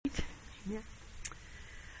Yeah.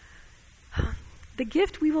 The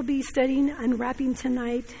gift we will be studying, unwrapping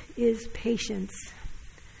tonight, is patience.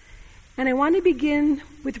 And I want to begin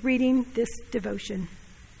with reading this devotion.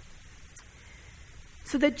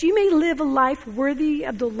 So that you may live a life worthy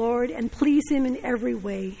of the Lord and please Him in every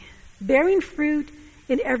way, bearing fruit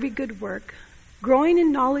in every good work, growing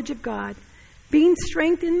in knowledge of God, being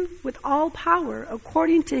strengthened with all power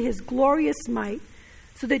according to His glorious might,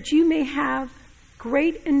 so that you may have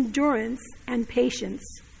great endurance and patience.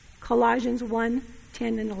 Colossians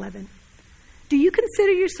 1:10 and 11. Do you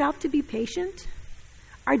consider yourself to be patient?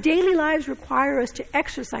 Our daily lives require us to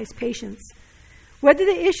exercise patience. Whether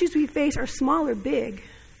the issues we face are small or big,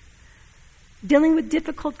 dealing with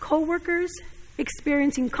difficult coworkers,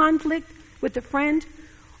 experiencing conflict with a friend,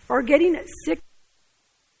 or getting sick,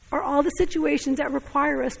 are all the situations that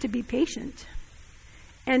require us to be patient.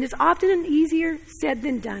 And it's often easier said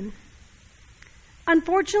than done.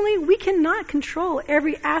 Unfortunately, we cannot control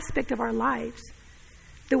every aspect of our lives.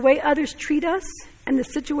 The way others treat us and the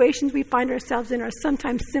situations we find ourselves in are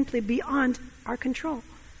sometimes simply beyond our control.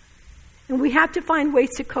 And we have to find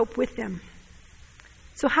ways to cope with them.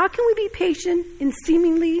 So how can we be patient in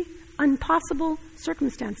seemingly impossible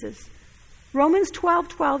circumstances? Romans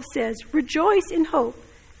 12:12 says, "Rejoice in hope,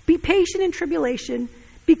 be patient in tribulation,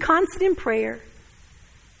 be constant in prayer."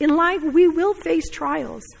 In life, we will face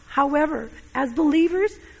trials. However, as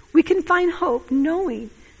believers, we can find hope knowing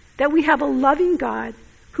that we have a loving God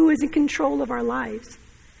who is in control of our lives.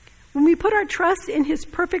 When we put our trust in His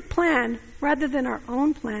perfect plan rather than our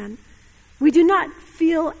own plan, we do not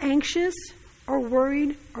feel anxious or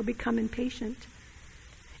worried or become impatient.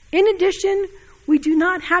 In addition, we do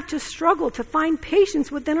not have to struggle to find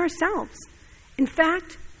patience within ourselves. In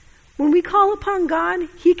fact, when we call upon God,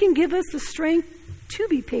 He can give us the strength to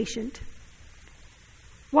be patient.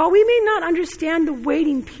 While we may not understand the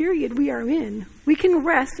waiting period we are in, we can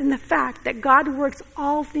rest in the fact that God works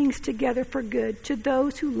all things together for good to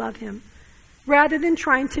those who love Him, rather than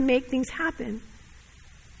trying to make things happen.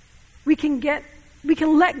 We can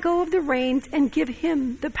let go of the reins and give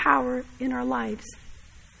Him the power in our lives.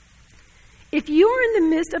 If you are in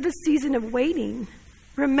the midst of a season of waiting,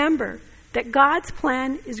 remember that God's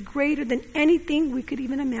plan is greater than anything we could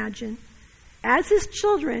even imagine. As His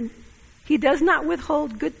children, He does not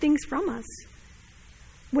withhold good things from us.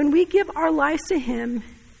 When we give our lives to Him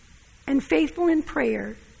and faithful in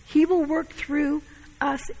prayer, He will work through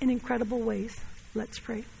us in incredible ways. Let's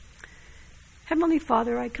pray. Heavenly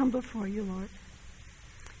Father, I come before You, Lord.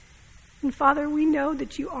 And Father, we know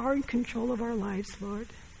that You are in control of our lives, Lord.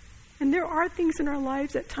 And there are things in our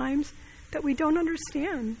lives at times that we don't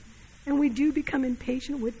understand, and we do become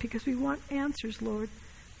impatient with because we want answers, Lord.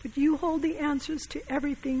 But You hold the answers to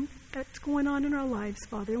everything that's going on in our lives,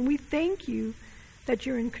 Father. And we thank You that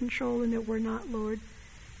You're in control and that we're not, Lord.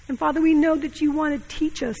 And Father, we know that You want to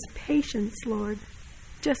teach us patience, Lord.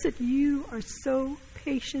 Just that You are so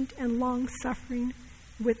patient and long-suffering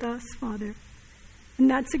with us, Father. And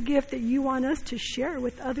that's a gift that You want us to share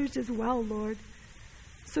with others as well, Lord.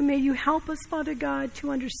 So may You help us, Father God, to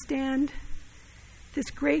understand this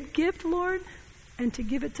great gift, Lord, and to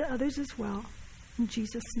give it to others as well. In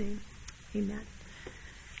Jesus' name, amen.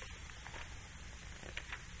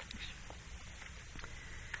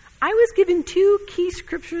 I was given 2 key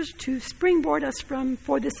scriptures to springboard us from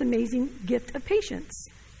for this amazing gift of patience.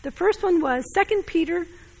 The first one was 2 Peter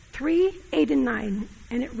 3:8 and 9,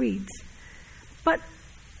 and it reads,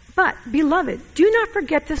 But, beloved, do not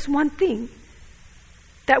forget this one thing,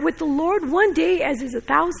 that with the Lord 1 day as is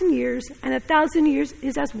 1,000 years, and 1,000 years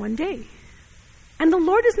is as 1 day. And the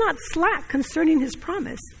Lord is not slack concerning His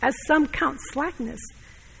promise, as some count slackness,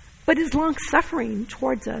 but is long-suffering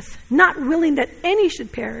towards us, not willing that any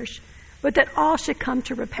should perish, but that all should come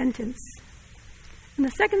to repentance. And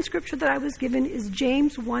the second scripture that I was given is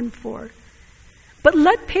James 1:4. But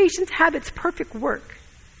let patience have its perfect work,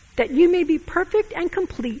 that you may be perfect and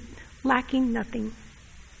complete, lacking nothing.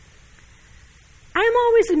 I am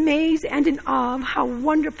always amazed and in awe of how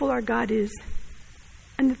wonderful our God is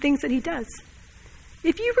and the things that He does.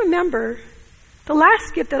 If you remember, the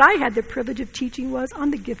last gift that I had the privilege of teaching was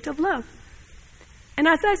on the gift of love. And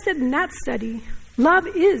as I said in that study, love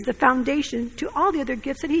is the foundation to all the other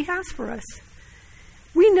gifts that He has for us.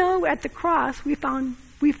 We know at the cross we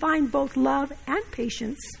find both love and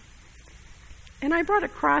patience. And I brought a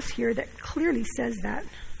cross here that clearly says that.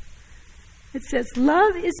 It says,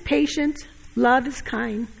 love is patient, love is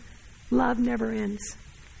kind, love never ends.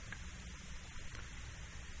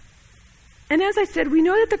 And as I said, we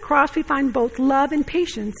know that at the cross we find both love and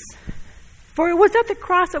patience. For it was at the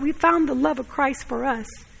cross that we found the love of Christ for us.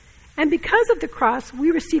 And because of the cross,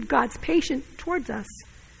 we receive God's patience towards us,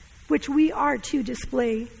 which we are to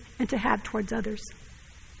display and to have towards others.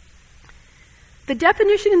 The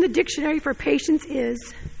definition in the dictionary for patience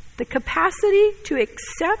is the capacity to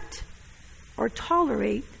accept or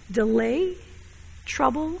tolerate delay,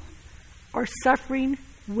 trouble, or suffering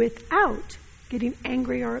without getting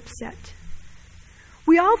angry or upset.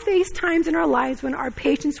 We all face times in our lives when our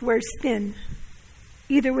patience wears thin,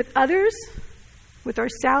 either with others, with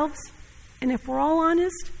ourselves, and if we're all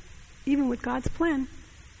honest, even with God's plan.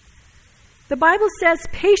 The Bible says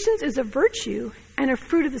patience is a virtue and a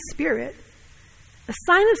fruit of the Spirit, a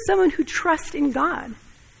sign of someone who trusts in God.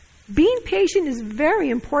 Being patient is very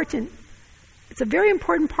important. It's a very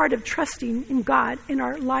important part of trusting in God in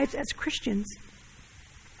our lives as Christians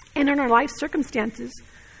and in our life circumstances.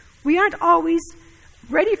 We aren't always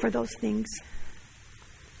ready for those things.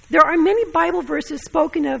 There are many Bible verses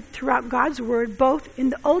spoken of throughout God's Word, both in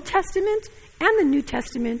the Old Testament and the New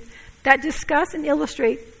Testament, that discuss and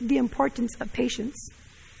illustrate the importance of patience.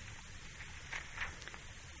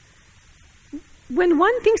 When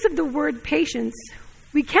one thinks of the word patience,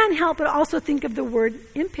 we can't help but also think of the word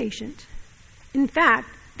impatient. In fact,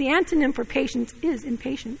 the antonym for patience is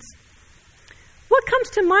impatience. What comes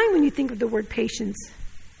to mind when you think of the word patience?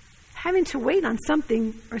 Having to wait on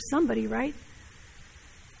something or somebody, right?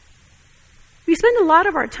 We spend a lot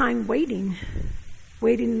of our time waiting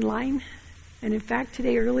in line. And in fact,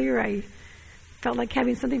 today earlier, I felt like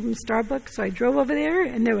having something from Starbucks, so I drove over there,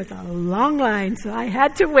 and there was a long line, so I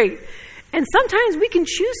had to wait. And sometimes we can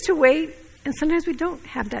choose to wait, and sometimes we don't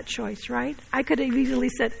have that choice, right? I could have easily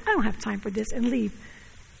said, I don't have time for this, and leave.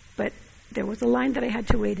 But there was a line that I had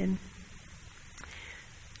to wait in.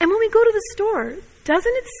 And when we go to the store,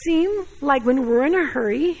 doesn't it seem like when we're in a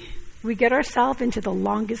hurry, we get ourselves into the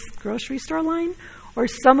longest grocery store line? Or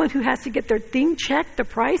someone who has to get their thing checked, the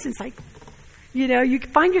price, it's like, you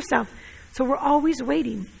find yourself. So we're always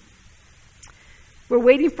waiting. We're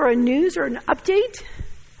waiting for a news or an update.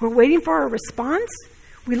 We're waiting for a response.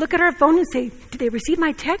 We look at our phone and say, did they receive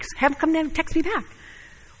my text? Have them come down and text me back.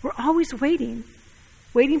 We're always waiting.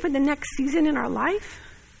 Waiting for the next season in our life.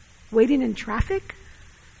 Waiting in traffic.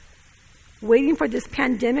 Waiting for this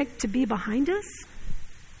pandemic to be behind us.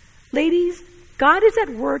 Ladies, God is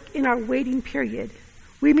at work in our waiting period.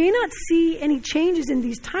 We may not see any changes in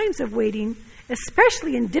these times of waiting,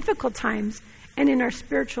 especially in difficult times and in our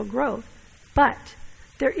spiritual growth. But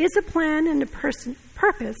there is a plan and a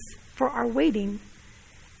purpose for our waiting,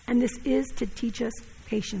 and this is to teach us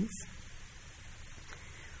patience.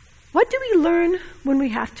 What do we learn when we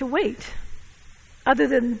have to wait, other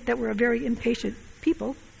than that we're a very impatient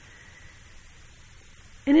people?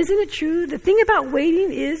 And isn't it true? The thing about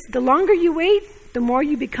waiting is the longer you wait, the more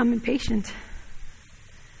you become impatient.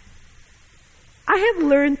 I have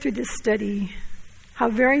learned through this study how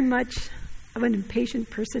very much of an impatient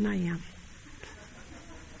person I am.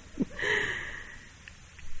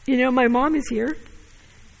 My mom is here,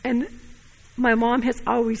 and my mom has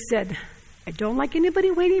always said, I don't like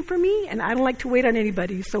anybody waiting for me, and I don't like to wait on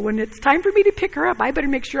anybody. So when it's time for me to pick her up, I better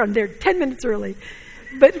make sure I'm there 10 minutes early.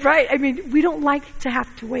 But, right, we don't like to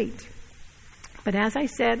have to wait. But as I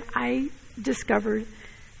said, I discovered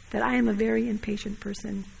that I am a very impatient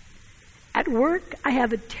person. At work, I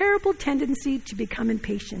have a terrible tendency to become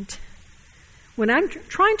impatient. When I'm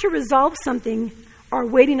trying to resolve something or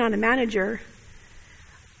waiting on a manager,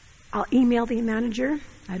 I'll email the manager.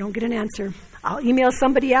 I don't get an answer. I'll email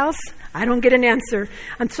somebody else. I don't get an answer.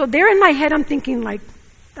 And so there in my head, I'm thinking like,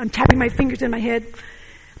 I'm tapping my fingers in my head.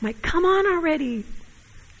 I'm like, come on already.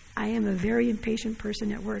 I am a very impatient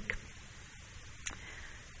person at work.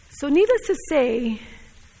 So needless to say,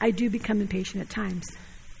 I do become impatient at times.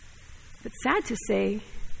 But sad to say,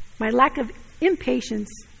 my lack of impatience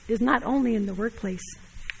is not only in the workplace.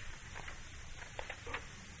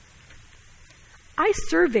 I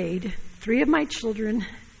surveyed 3 of my children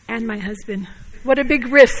and my husband. What a big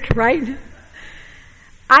risk, right?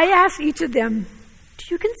 I asked each of them, do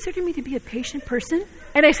you consider me to be a patient person?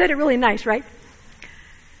 And I said it really nice, right?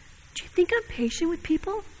 Do you think I'm patient with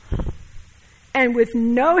people? And with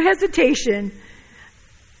no hesitation,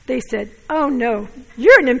 they said, oh no,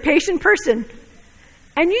 you're an impatient person.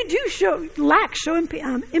 And you do show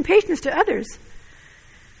impatience to others.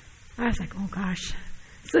 I was like, oh gosh.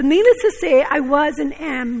 So needless to say, I was and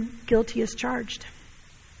am guilty as charged.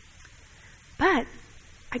 But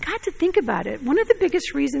I got to think about it. One of the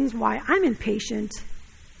biggest reasons why I'm impatient,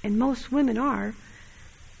 and most women are,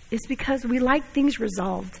 is because we like things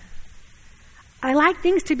resolved. I like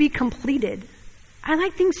things to be completed. I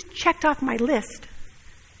like things checked off my list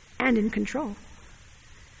and in control.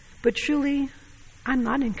 But truly, I'm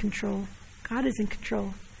not in control. God is in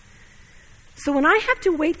control. So when I have to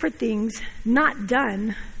wait for things not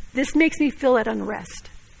done, this makes me feel at unrest.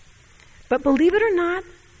 But believe it or not,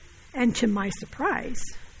 and to my surprise,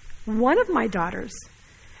 one of my daughters,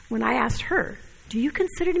 when I asked her, do you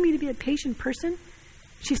consider me to be a patient person?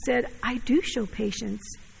 She said, I do show patience.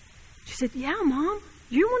 She said, yeah, Mom,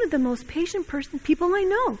 you're one of the most patient people I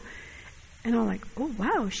know. And I'm like, oh,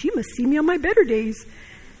 wow, she must see me on my better days.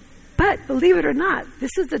 But believe it or not,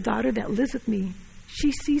 this is the daughter that lives with me.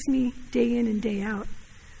 She sees me day in and day out.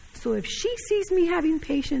 So if she sees me having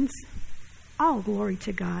patience, all glory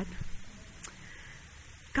to God.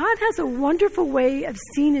 God has a wonderful way of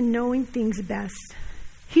seeing and knowing things best.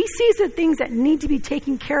 He sees the things that need to be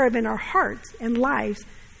taken care of in our hearts and lives,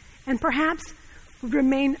 and perhaps would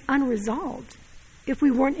remain unresolved if we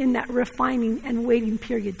weren't in that refining and waiting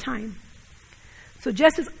period time. So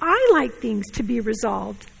just as I like things to be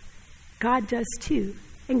resolved, God does too.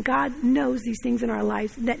 And God knows these things in our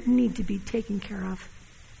lives that need to be taken care of.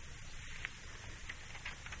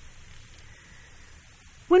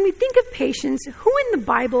 When we think of patience, who in the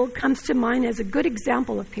Bible comes to mind as a good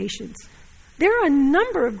example of patience? There are a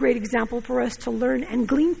number of great examples for us to learn and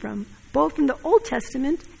glean from, both from the Old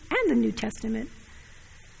Testament and the New Testament.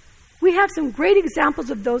 We have some great examples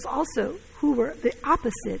of those also who were the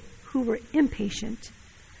opposite, who were impatient.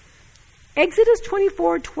 Exodus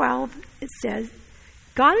 24:12, it says,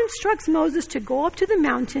 God instructs Moses to go up to the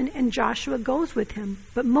mountain, and Joshua goes with him.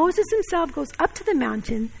 But Moses himself goes up to the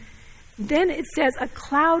mountain. Then it says, a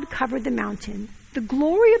cloud covered the mountain. The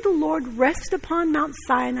glory of the Lord rested upon Mount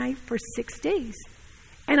Sinai for 6 days.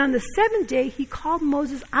 And on the seventh day, he called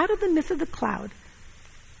Moses out of the midst of the cloud.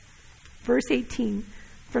 Verse 18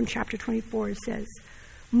 from chapter 24 says,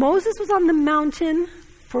 Moses was on the mountain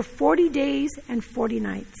for 40 days and 40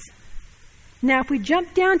 nights. Now, if we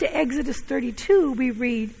jump down to Exodus 32, we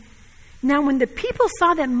read, now when the people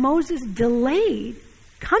saw that Moses delayed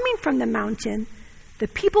coming from the mountain, the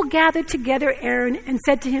people gathered together Aaron and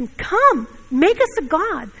said to him, come, make us a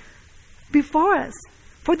god before us.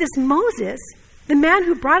 For this Moses, the man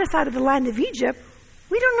who brought us out of the land of Egypt,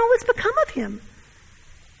 we don't know what's become of him.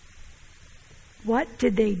 What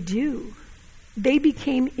did they do? They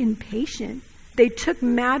became impatient. They took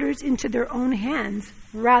matters into their own hands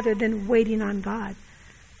rather than waiting on God.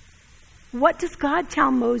 What does God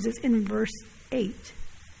tell Moses in verse 8?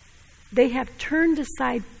 They have turned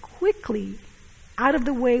aside quickly out of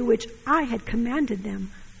the way which I had commanded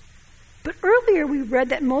them. But earlier we read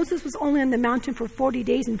that Moses was only on the mountain for 40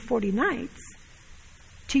 days and 40 nights.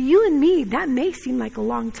 To you and me, that may seem like a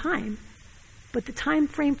long time, but the time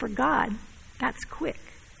frame for God, that's quick.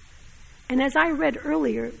 And as I read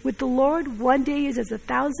earlier, with the Lord, 1 day is as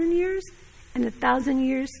 1,000 years, and 1,000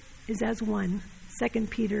 years is as one. 2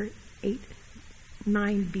 Peter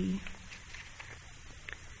 8:9b.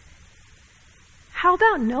 How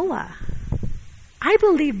about Noah? I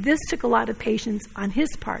believe this took a lot of patience on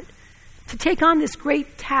his part to take on this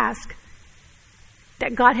great task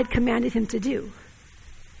that God had commanded him to do.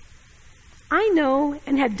 I know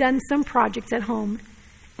and have done some projects at home,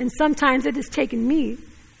 and sometimes it has taken me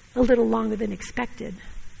a little longer than expected.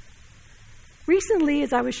 Recently,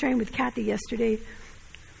 as I was sharing with Kathy yesterday,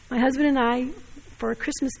 my husband and I, for a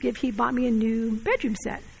Christmas gift, he bought me a new bedroom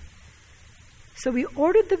set. So we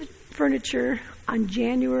ordered the furniture on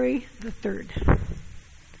January the 3rd.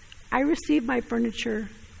 I received my furniture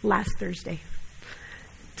last Thursday.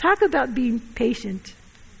 Talk about being patient.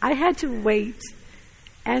 I had to wait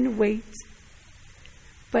and wait.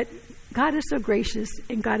 But God is so gracious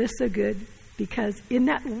and God is so good, because in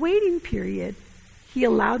that waiting period, he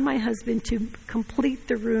allowed my husband to complete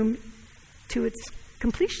the room to its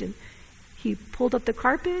completion. He pulled up the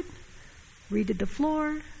carpet, redid the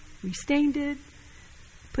floor, restained it,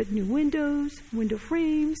 put new windows, window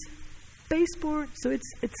frames, baseboard. So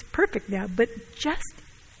it's perfect now, but just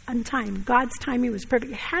on time. God's timing was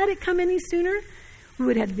perfect. Had it come any sooner, we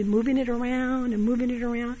would have been moving it around and moving it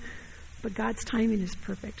around. But God's timing is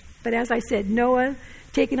perfect. But as I said, Noah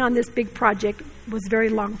taking on this big project was very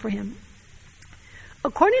long for him.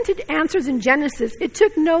 According to the answers in Genesis, it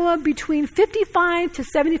took Noah between 55 to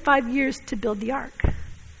 75 years to build the ark.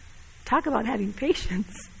 Talk about having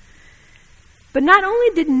patience. But not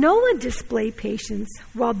only did Noah display patience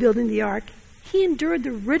while building the ark, he endured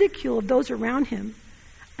the ridicule of those around him.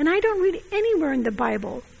 And I don't read anywhere in the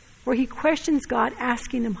Bible where he questions God,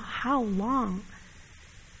 asking him, how long?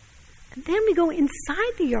 And then we go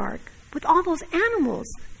inside the ark with all those animals.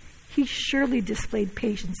 He surely displayed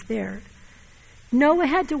patience there. Noah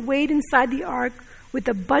had to wait inside the ark with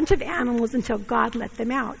a bunch of animals until God let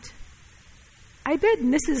them out. I bet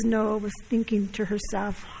Mrs. Noah was thinking to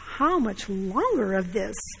herself, how much longer of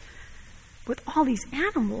this? With all these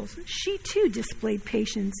animals, she too displayed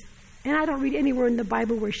patience. And I don't read anywhere in the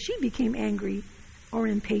Bible where she became angry or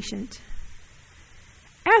impatient.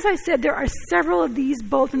 As I said, there are several of these,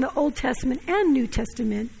 both in the Old Testament and New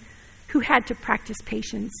Testament, who had to practice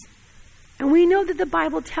patience. And we know that the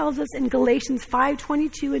Bible tells us in Galatians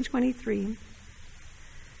 5:22 and 23,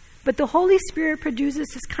 but the Holy Spirit produces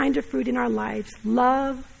this kind of fruit in our lives: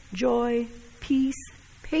 love, joy, peace,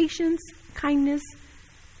 patience, kindness,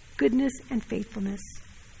 goodness, and faithfulness,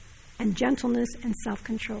 and gentleness and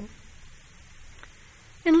self-control.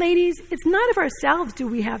 And ladies, it's not of ourselves do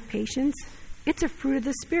we have patience. It's a fruit of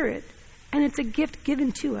the Spirit, and it's a gift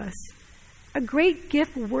given to us, a great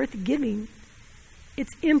gift worth giving.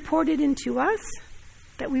 It's imported into us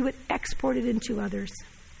that we would export it into others,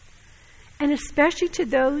 and especially to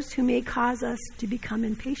those who may cause us to become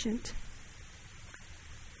impatient.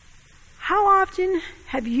 How often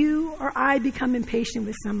have you or I become impatient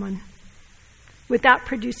with someone without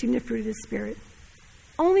producing the fruit of the Spirit,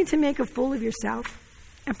 only to make a fool of yourself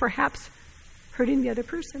and perhaps hurting the other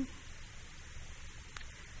person?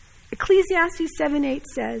 Ecclesiastes 7:8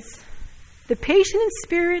 says, "The patient in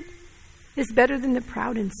spirit is better than the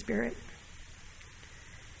proud in spirit."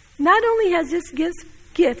 Not only has this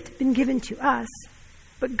gift been given to us,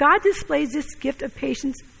 but God displays this gift of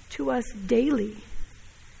patience to us daily.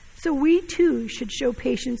 So we too should show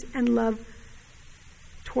patience and love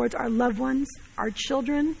towards our loved ones, our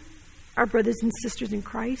children, our brothers and sisters in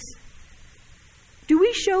Christ. Do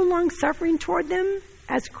we show long-suffering toward them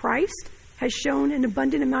as Christ has shown an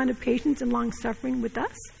abundant amount of patience and long-suffering with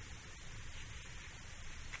us?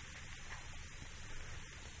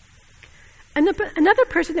 Another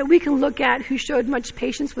person that we can look at who showed much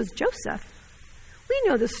patience was Joseph. We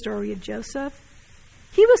know the story of Joseph.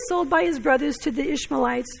 He was sold by his brothers to the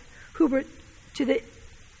Ishmaelites who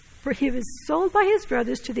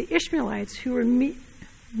were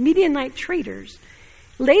Midianite traders.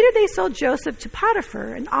 Later they sold Joseph to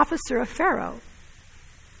Potiphar, an officer of Pharaoh,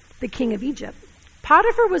 the king of Egypt.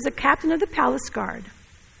 Potiphar was a captain of the palace guard.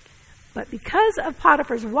 But because of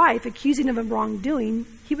Potiphar's wife accusing him of wrongdoing,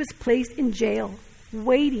 he was placed in jail,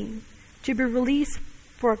 waiting to be released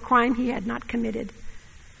for a crime he had not committed.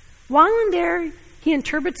 While in there, he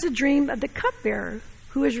interprets the dream of the cupbearer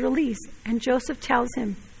who is released, and Joseph tells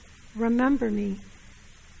him, "Remember me."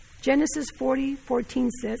 Genesis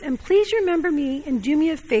 40:14 says, "And please remember me and do me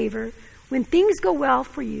a favor. When things go well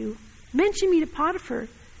for you, mention me to Potiphar,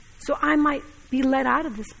 so I might be let out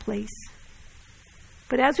of this place."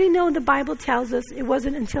 But as we know, the Bible tells us it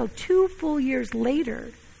wasn't until 2 full years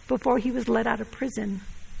later before he was let out of prison.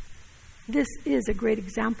 This is a great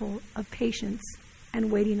example of patience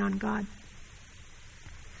and waiting on God.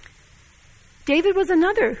 David was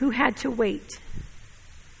another who had to wait.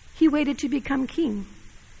 He waited to become king.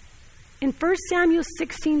 In 1 Samuel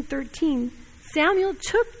 16:13, Samuel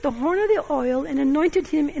took the horn of the oil and anointed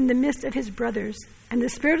him in the midst of his brothers, and the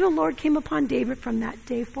Spirit of the Lord came upon David from that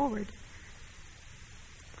day forward.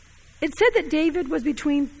 It said that David was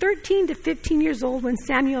between 13 to 15 years old when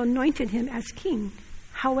Samuel anointed him as king.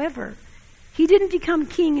 However, he didn't become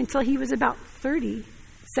king until he was about 30,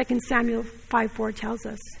 2 Samuel 5:4 tells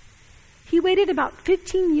us. He waited about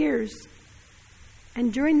 15 years,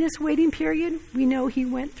 and during this waiting period, we know he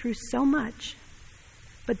went through so much.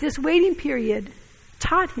 But this waiting period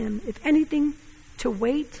taught him, if anything, to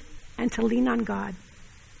wait and to lean on God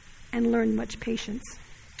and learn much patience.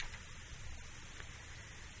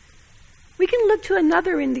 We can look to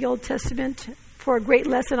another in the Old Testament for a great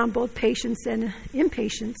lesson on both patience and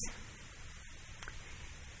impatience.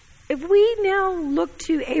 If we now look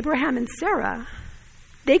to Abraham and Sarah,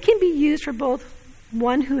 they can be used for both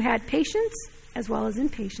one who had patience as well as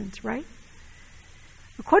impatience, right?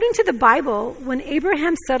 According to the Bible, when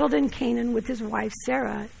Abraham settled in Canaan with his wife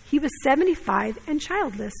Sarah, he was 75 and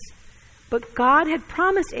childless. But God had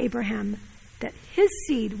promised Abraham that his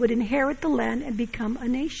seed would inherit the land and become a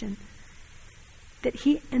nation.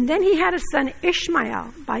 And then he had a son,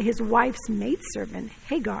 Ishmael, by his wife's maidservant,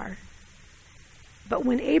 Hagar. But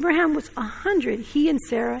when Abraham was 100, he and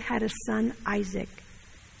Sarah had a son, Isaac.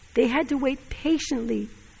 They had to wait patiently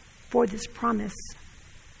for this promise.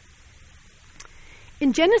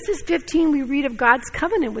 In Genesis 15, we read of God's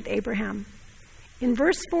covenant with Abraham. In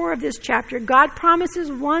verse 4 of this chapter, God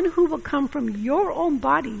promises one who will come from your own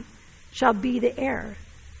body shall be the heir.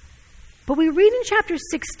 But we read in chapter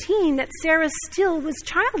 16 that Sarah still was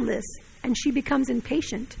childless, and she becomes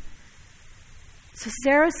impatient. So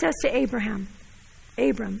Sarah says to Abram,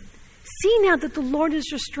 "See now that the Lord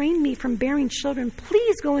has restrained me from bearing children.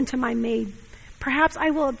 Please go into my Perhaps I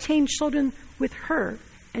will obtain children with her.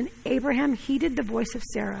 And Abraham heeded the voice of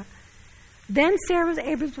Sarah. Then Sarah,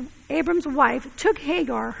 Abram's wife, took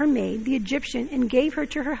Hagar, her maid, the Egyptian, and gave her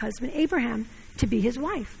to her husband Abraham to be his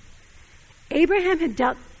wife. Abraham had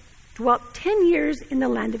dwelt 10 years in the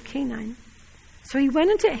land of Canaan. So he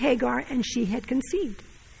went into Hagar, and she had conceived.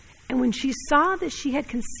 And when she saw that she had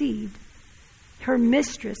conceived, her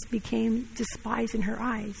mistress became despised in her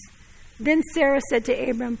eyes. Then Sarah said to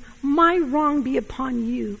Abram, "My wrong be upon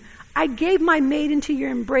you. I gave my maid into your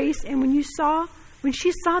embrace, and when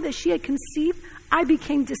she saw that she had conceived, I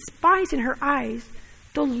became despised in her eyes.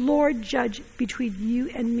 The Lord judge between you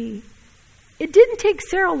and me." It didn't take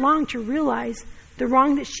Sarah long to realize the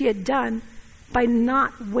wrong that she had done by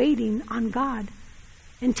not waiting on God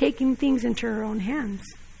and taking things into her own hands.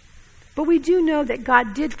 But we do know that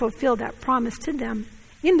God did fulfill that promise to them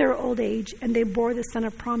in their old age, and they bore the son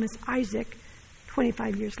of promise, Isaac,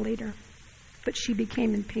 25 years later. But she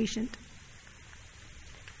became impatient.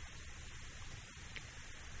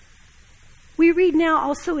 We read now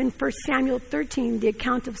also in 1 Samuel 13 the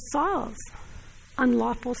account of Saul's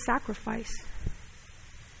unlawful sacrifice.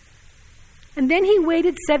 And then he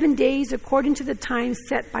waited 7 days according to the time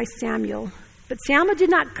set by Samuel. But Samuel did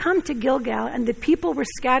not come to Gilgal, and the people were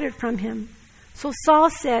scattered from him. So Saul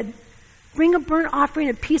said, "Bring a burnt offering,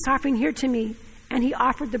 a peace offering here to me." And he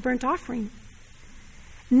offered the burnt offering.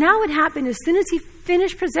 Now it happened, as soon as he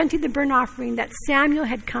finished presenting the burnt offering, that Samuel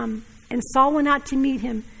had come, and Saul went out to meet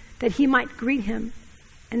him, that he might greet him.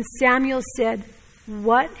 And Samuel said,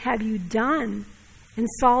 "What have you done?" And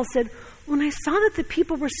Saul said, "When I saw that the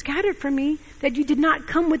people were scattered from me, that you did not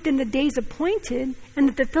come within the days appointed, and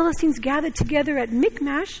that the Philistines gathered together at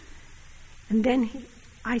Michmash, and then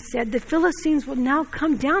I said, the Philistines will now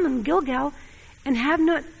come down on Gilgal, and have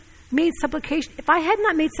not made supplication. If I had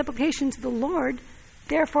not made supplication to the Lord,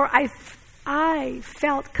 therefore I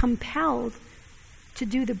felt compelled to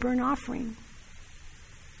do the burnt offering."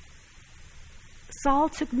 Saul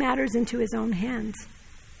took matters into his own hands.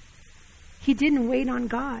 He didn't wait on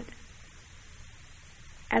God,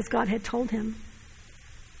 as God had told him.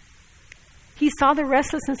 He saw the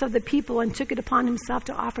restlessness of the people and took it upon himself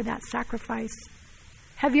to offer that sacrifice.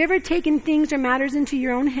 Have you ever taken things or matters into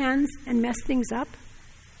your own hands and messed things up?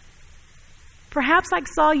 Perhaps like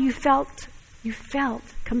Saul, you felt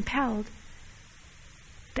compelled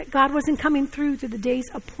that God wasn't coming through to the day's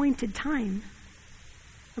appointed time.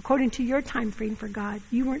 According to your time frame for God,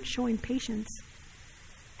 you weren't showing patience.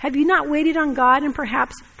 Have you not waited on God and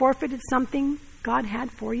perhaps forfeited something God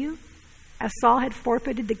had for you, as Saul had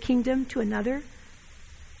forfeited the kingdom to another?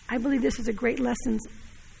 I believe this is a great lesson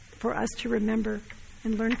for us to remember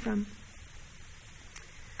and learn from.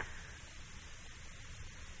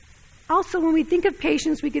 Also, when we think of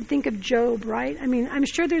patience, we could think of Job, right? I mean, I'm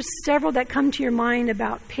sure there's several that come to your mind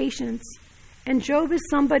about patience. And Job is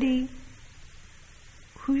somebody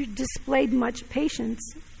who displayed much patience.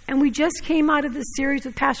 And we just came out of the series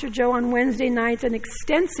with Pastor Joe on Wednesday nights, an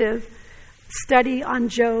extensive study on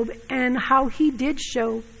Job and how he did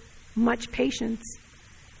show much patience.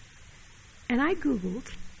 And I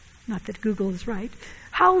Googled, not that Google is right,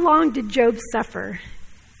 how long did Job suffer?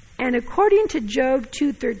 And according to Job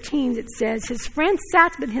 2:13, it says, his friends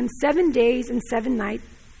sat with him 7 days and 7 nights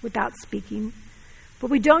without speaking.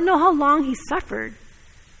 But we don't know how long he suffered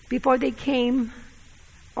before they came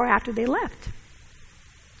or after they left.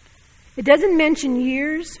 It doesn't mention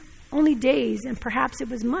years, only days, and perhaps it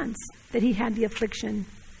was months that he had the affliction.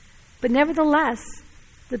 But nevertheless,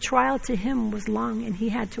 the trial to him was long, and he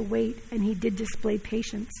had to wait, and he did display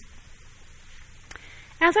patience.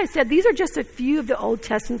 As I said, these are just a few of the Old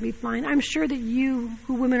Testament we find. I'm sure that you,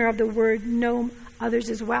 who women are of the Word, know others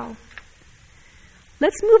as well.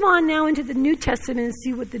 Let's move on now into the New Testament and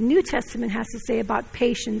see what the New Testament has to say about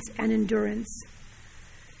patience and endurance.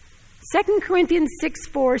 2 Corinthians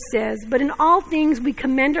 6:4 says, "But in all things we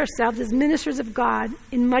commend ourselves as ministers of God,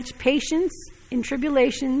 in much patience, in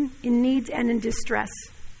tribulation, in needs, and in distress."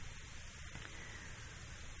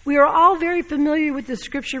 We are all very familiar with the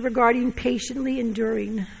scripture regarding patiently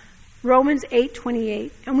enduring. Romans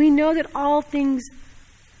 8:28. And we know that all things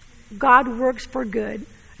God works for good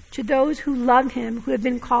to those who love him, who have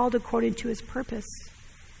been called according to his purpose.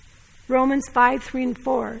 Romans 5:3 and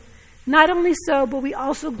 4. Not only so, but we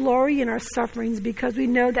also glory in our sufferings, because we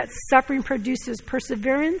know that suffering produces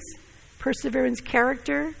perseverance, perseverance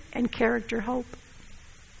character, and character hope.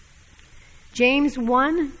 James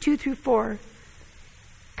 1:2 through 4.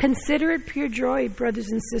 Consider it pure joy, brothers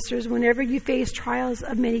and sisters, whenever you face trials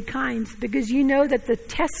of many kinds, because you know that the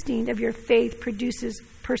testing of your faith produces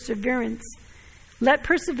perseverance. Let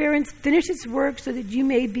perseverance finish its work so that you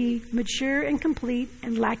may be mature and complete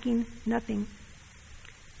and lacking nothing.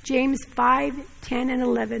 James 5:10 and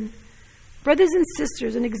 11. Brothers and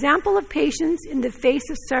sisters, an example of patience in the face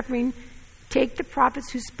of suffering, take the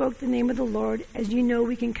prophets who spoke the name of the Lord, as you know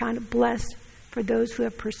we can count it blessed for those who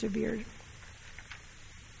have persevered.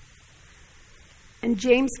 And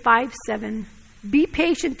James 5:7. Be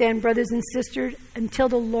patient then, brothers and sisters, until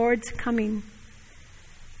the Lord's coming.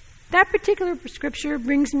 That particular scripture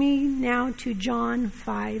brings me now to John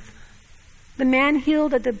 5. The man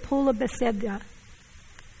healed at the pool of Bethesda.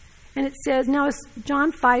 And it says, now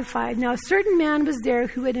John 5:5. Now a certain man was there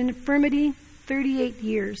who had an infirmity 38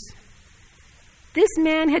 years. This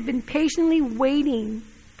man had been patiently waiting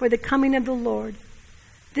for the coming of the Lord.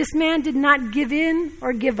 This man did not give in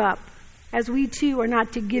or give up, as we too are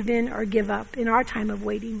not to give in or give up in our time of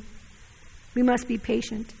waiting. We must be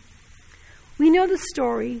patient. We know the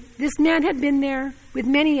story. This man had been there with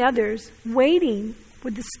many others, waiting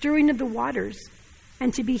for the stirring of the waters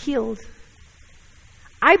and to be healed.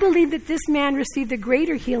 I believe that this man received a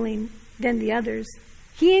greater healing than the others.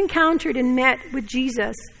 He encountered and met with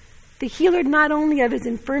Jesus, the healer not only of his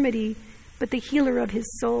infirmity, but the healer of his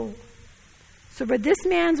soul. So for this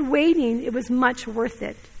man's waiting, it was much worth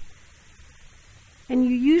it. And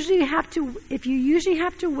if you usually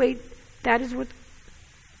have to wait, that is what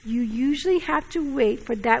you usually have to wait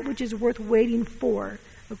for that which is worth waiting for.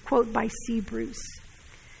 A quote by C. Bruce.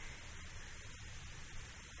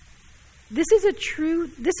 This is true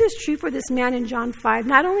for this man in John 5.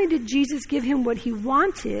 Not only did Jesus give him what he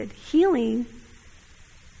wanted, healing,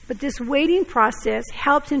 but this waiting process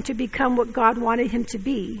helped him to become what God wanted him to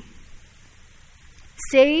be.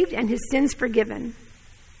 Saved and his sins forgiven.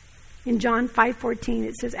 In John 5:14,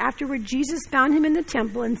 it says, afterward Jesus found him in the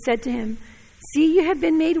temple and said to him, see, you have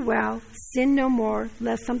been made well. Sin no more,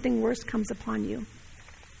 lest something worse comes upon you.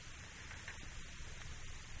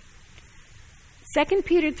 2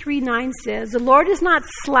 Peter 3:9 says, the Lord is not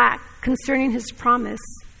slack concerning his promise,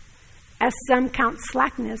 as some count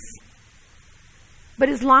slackness, but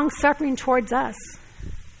is long-suffering towards us,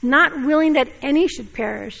 not willing that any should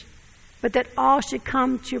perish, but that all should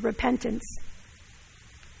come to repentance.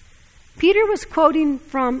 Peter was quoting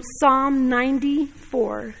from Psalm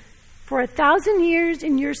 94. For 1,000 years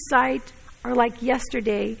in your sight are like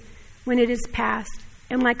yesterday when it is past,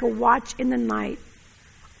 and like a watch in the night.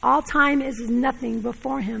 All time is nothing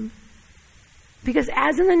before him. Because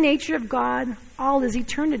as in the nature of God, all is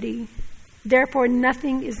eternity. Therefore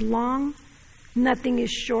nothing is long, nothing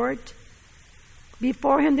is short.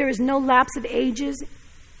 Before him there is no lapse of ages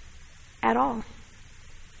at all.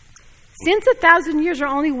 Since 1,000 years are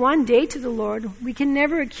only one day to the Lord, we can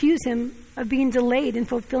never accuse him of being delayed in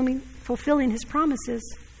fulfilling his promises.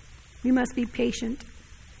 We must be patient.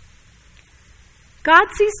 God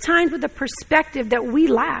sees times with a perspective that we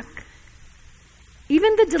lack.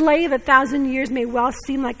 Even the delay of 1,000 years may well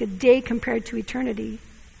seem like a day compared to eternity.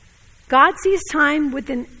 God sees time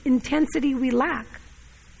with an intensity we lack.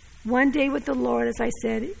 One day with the Lord, as I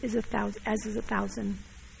said, is 1,000.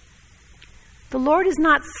 The Lord is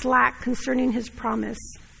not slack concerning his promise.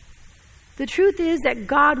 The truth is that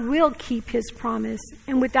God will keep his promise,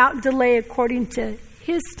 and without delay according to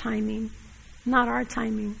his timing, not our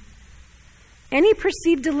timing. Any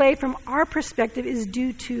perceived delay from our perspective is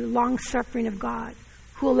due to long suffering of God,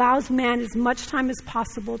 who allows man as much time as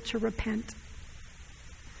possible to repent.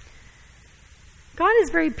 God is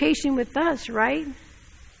very patient with us, right?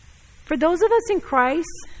 For those of us in Christ,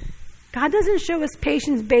 God doesn't show us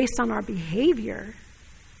patience based on our behavior.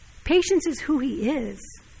 Patience is who he is.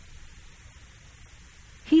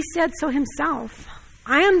 He said so himself.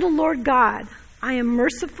 I am the Lord God. I am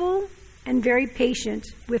merciful and very patient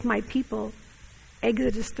with my people.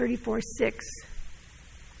 Exodus 34:6.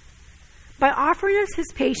 By offering us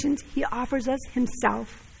his patience, he offers us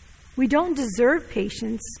himself. We don't deserve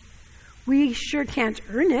patience. We sure can't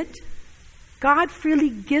earn it. God freely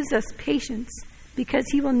gives us patience because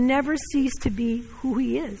he will never cease to be who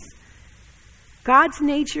he is. God's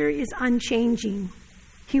nature is unchanging.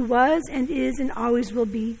 He was and is and always will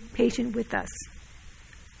be patient with us.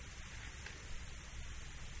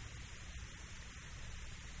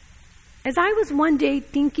 As I was one day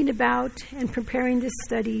thinking about and preparing this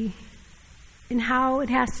study and how it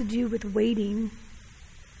has to do with waiting,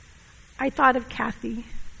 I thought of Kathy.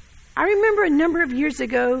 I remember a number of years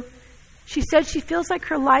ago, she said she feels like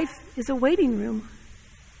her life is a waiting room.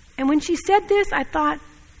 And when she said this, I thought,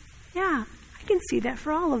 yeah, I can see that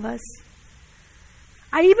for all of us.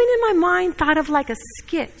 I even in my mind thought of like a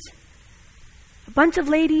skit. A bunch of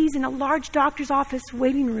ladies in a large doctor's office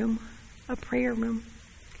waiting room, a prayer room.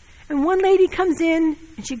 And one lady comes in,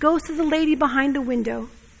 and she goes to the lady behind the window,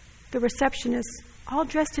 the receptionist, all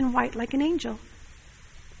dressed in white like an angel.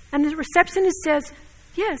 And the receptionist says,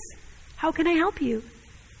 "Yes, how can I help you?"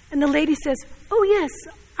 And the lady says, "Oh yes,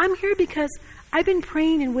 I'm here because I've been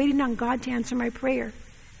praying and waiting on God to answer my prayer."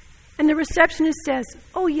 And the receptionist says,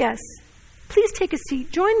 "Oh yes, please take a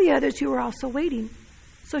seat. Join the others who are also waiting."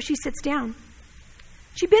 So she sits down.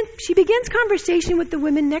 She begins conversation with the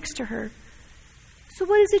women next to her. "So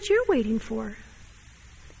what is it you're waiting for?"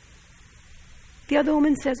 The other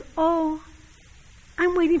woman says, "Oh,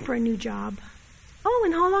 I'm waiting for a new job." "Oh,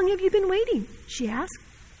 and how long have you been waiting?" she asked.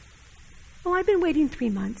 "Oh, I've been waiting 3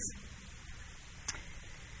 months."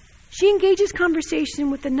 She engages conversation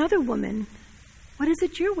with another woman. "What is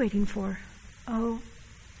it you're waiting for?" "Oh,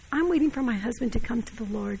 I'm waiting for my husband to come to the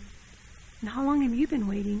Lord." "And how long have you been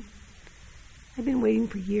waiting?" "I've been waiting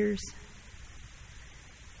for years."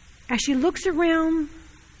 As she looks around,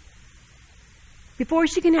 before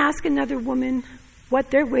she can ask another woman what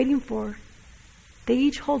they're waiting for, they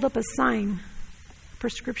each hold up a sign, a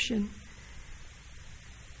prescription.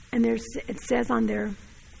 And it says on there,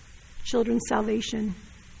 "Children's salvation,"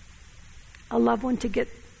 a loved one to get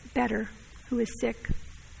better who is sick,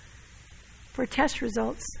 for test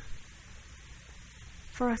results,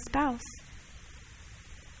 for a spouse.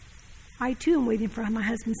 I too am waiting for my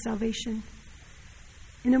husband's salvation.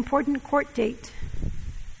 An important court date,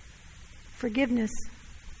 forgiveness,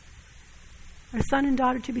 our son and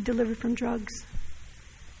daughter to be delivered from drugs.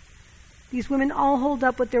 These women all hold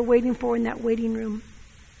up what they're waiting for in that waiting room.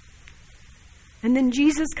 And then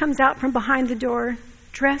Jesus comes out from behind the door,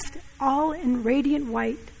 dressed all in radiant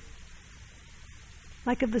white,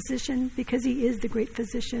 like a physician, because he is the great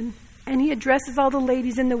physician. And he addresses all the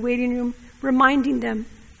ladies in the waiting room, reminding them,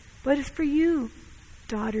 "But as for you,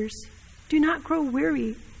 daughters, do not grow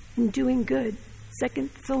weary in doing good."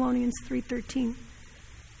 2 Thessalonians 3:13.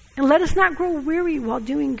 "And let us not grow weary while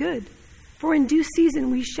doing good, for in due season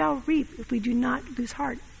we shall reap if we do not lose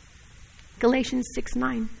heart." Galatians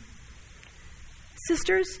 6:9.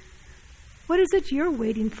 Sisters, what is it you're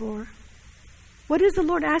waiting for? What is the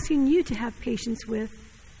Lord asking you to have patience with?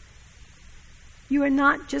 You are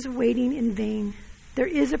not just waiting in vain. There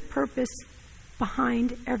is a purpose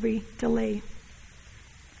behind every delay.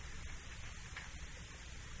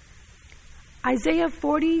 Isaiah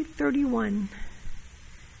 40:31.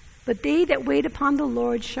 "But they that wait upon the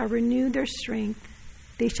Lord shall renew their strength.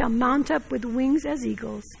 They shall mount up with wings as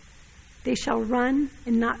eagles. They shall run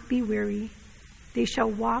and not be weary. They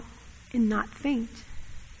shall walk and not faint."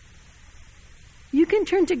 You can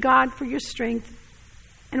turn to God for your strength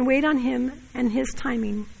and wait on Him and His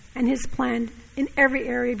timing and His plan in every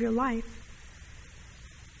area of your life.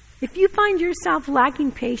 If you find yourself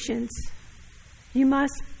lacking patience, you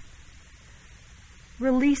must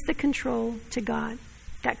release the control to God,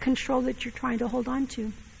 that control that you're trying to hold on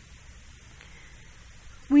to.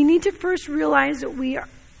 We need to first realize that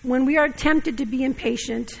when we are tempted to be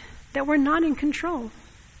impatient, that we're not in control,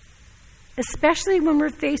 especially when we're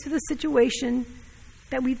faced with a situation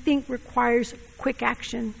that we think requires quick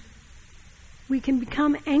action. We can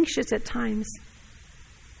become anxious at times.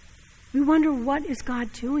 We wonder, what is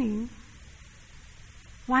God doing?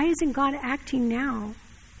 Why isn't God acting now?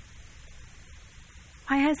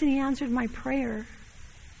 Why hasn't He answered my prayer?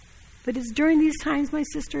 But it's during these times, my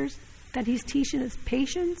sisters, that He's teaching us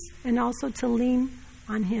patience and also to lean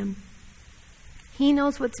on Him. He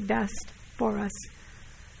knows what's best for us.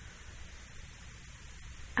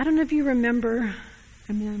 I don't know if you remember,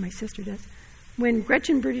 my sister does, when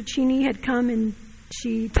Gretchen Bertuccini had come and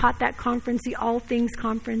she taught that conference, the All Things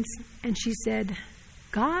Conference, and she said,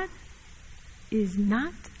 "God is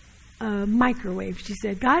not a microwave." She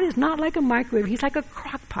said, "God is not like a microwave. He's like a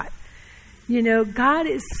crock pot. God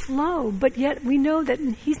is slow, but yet we know that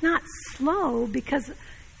He's not slow because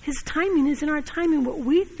His timing is in our timing. What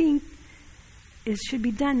we think should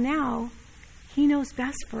be done now, He knows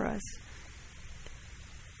best for us."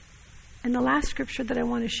 And the last scripture that I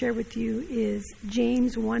want to share with you is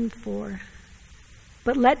James 1:4.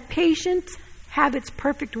 "But let patience have its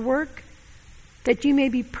perfect work, that you may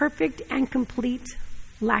be perfect and complete,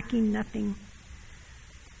 lacking nothing."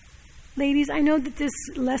 Ladies, I know that this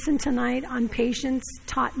lesson tonight on patience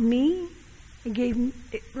taught me,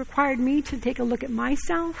 it required me to take a look at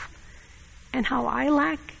myself and how I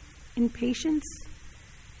lack in patience.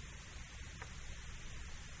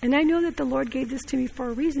 And I know that the Lord gave this to me for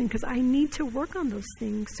a reason, because I need to work on those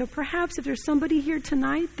things. So perhaps if there's somebody here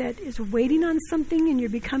tonight that is waiting on something and you're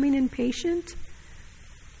becoming impatient,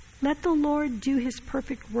 let the Lord do His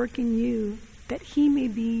perfect work in you, that He may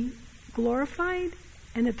be glorified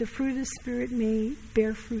and that the fruit of the Spirit may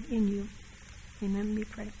bear fruit in you. Amen. We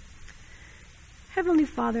pray. Heavenly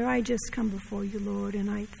Father, I just come before you, Lord, and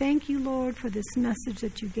I thank you, Lord, for this message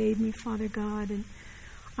that you gave me, Father God, and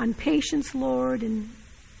on patience, Lord, and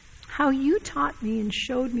how you taught me and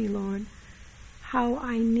showed me, Lord, how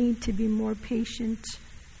I need to be more patient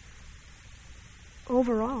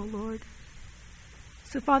overall, Lord.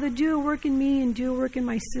 So, Father, do a work in me and do a work in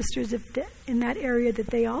my sisters in that area that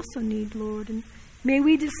they also need, Lord. And may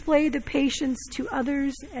we display the patience to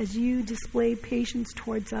others as you display patience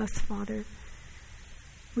towards us, Father.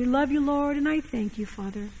 We love you, Lord, and I thank you,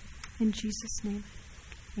 Father. In Jesus' name,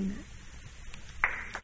 amen.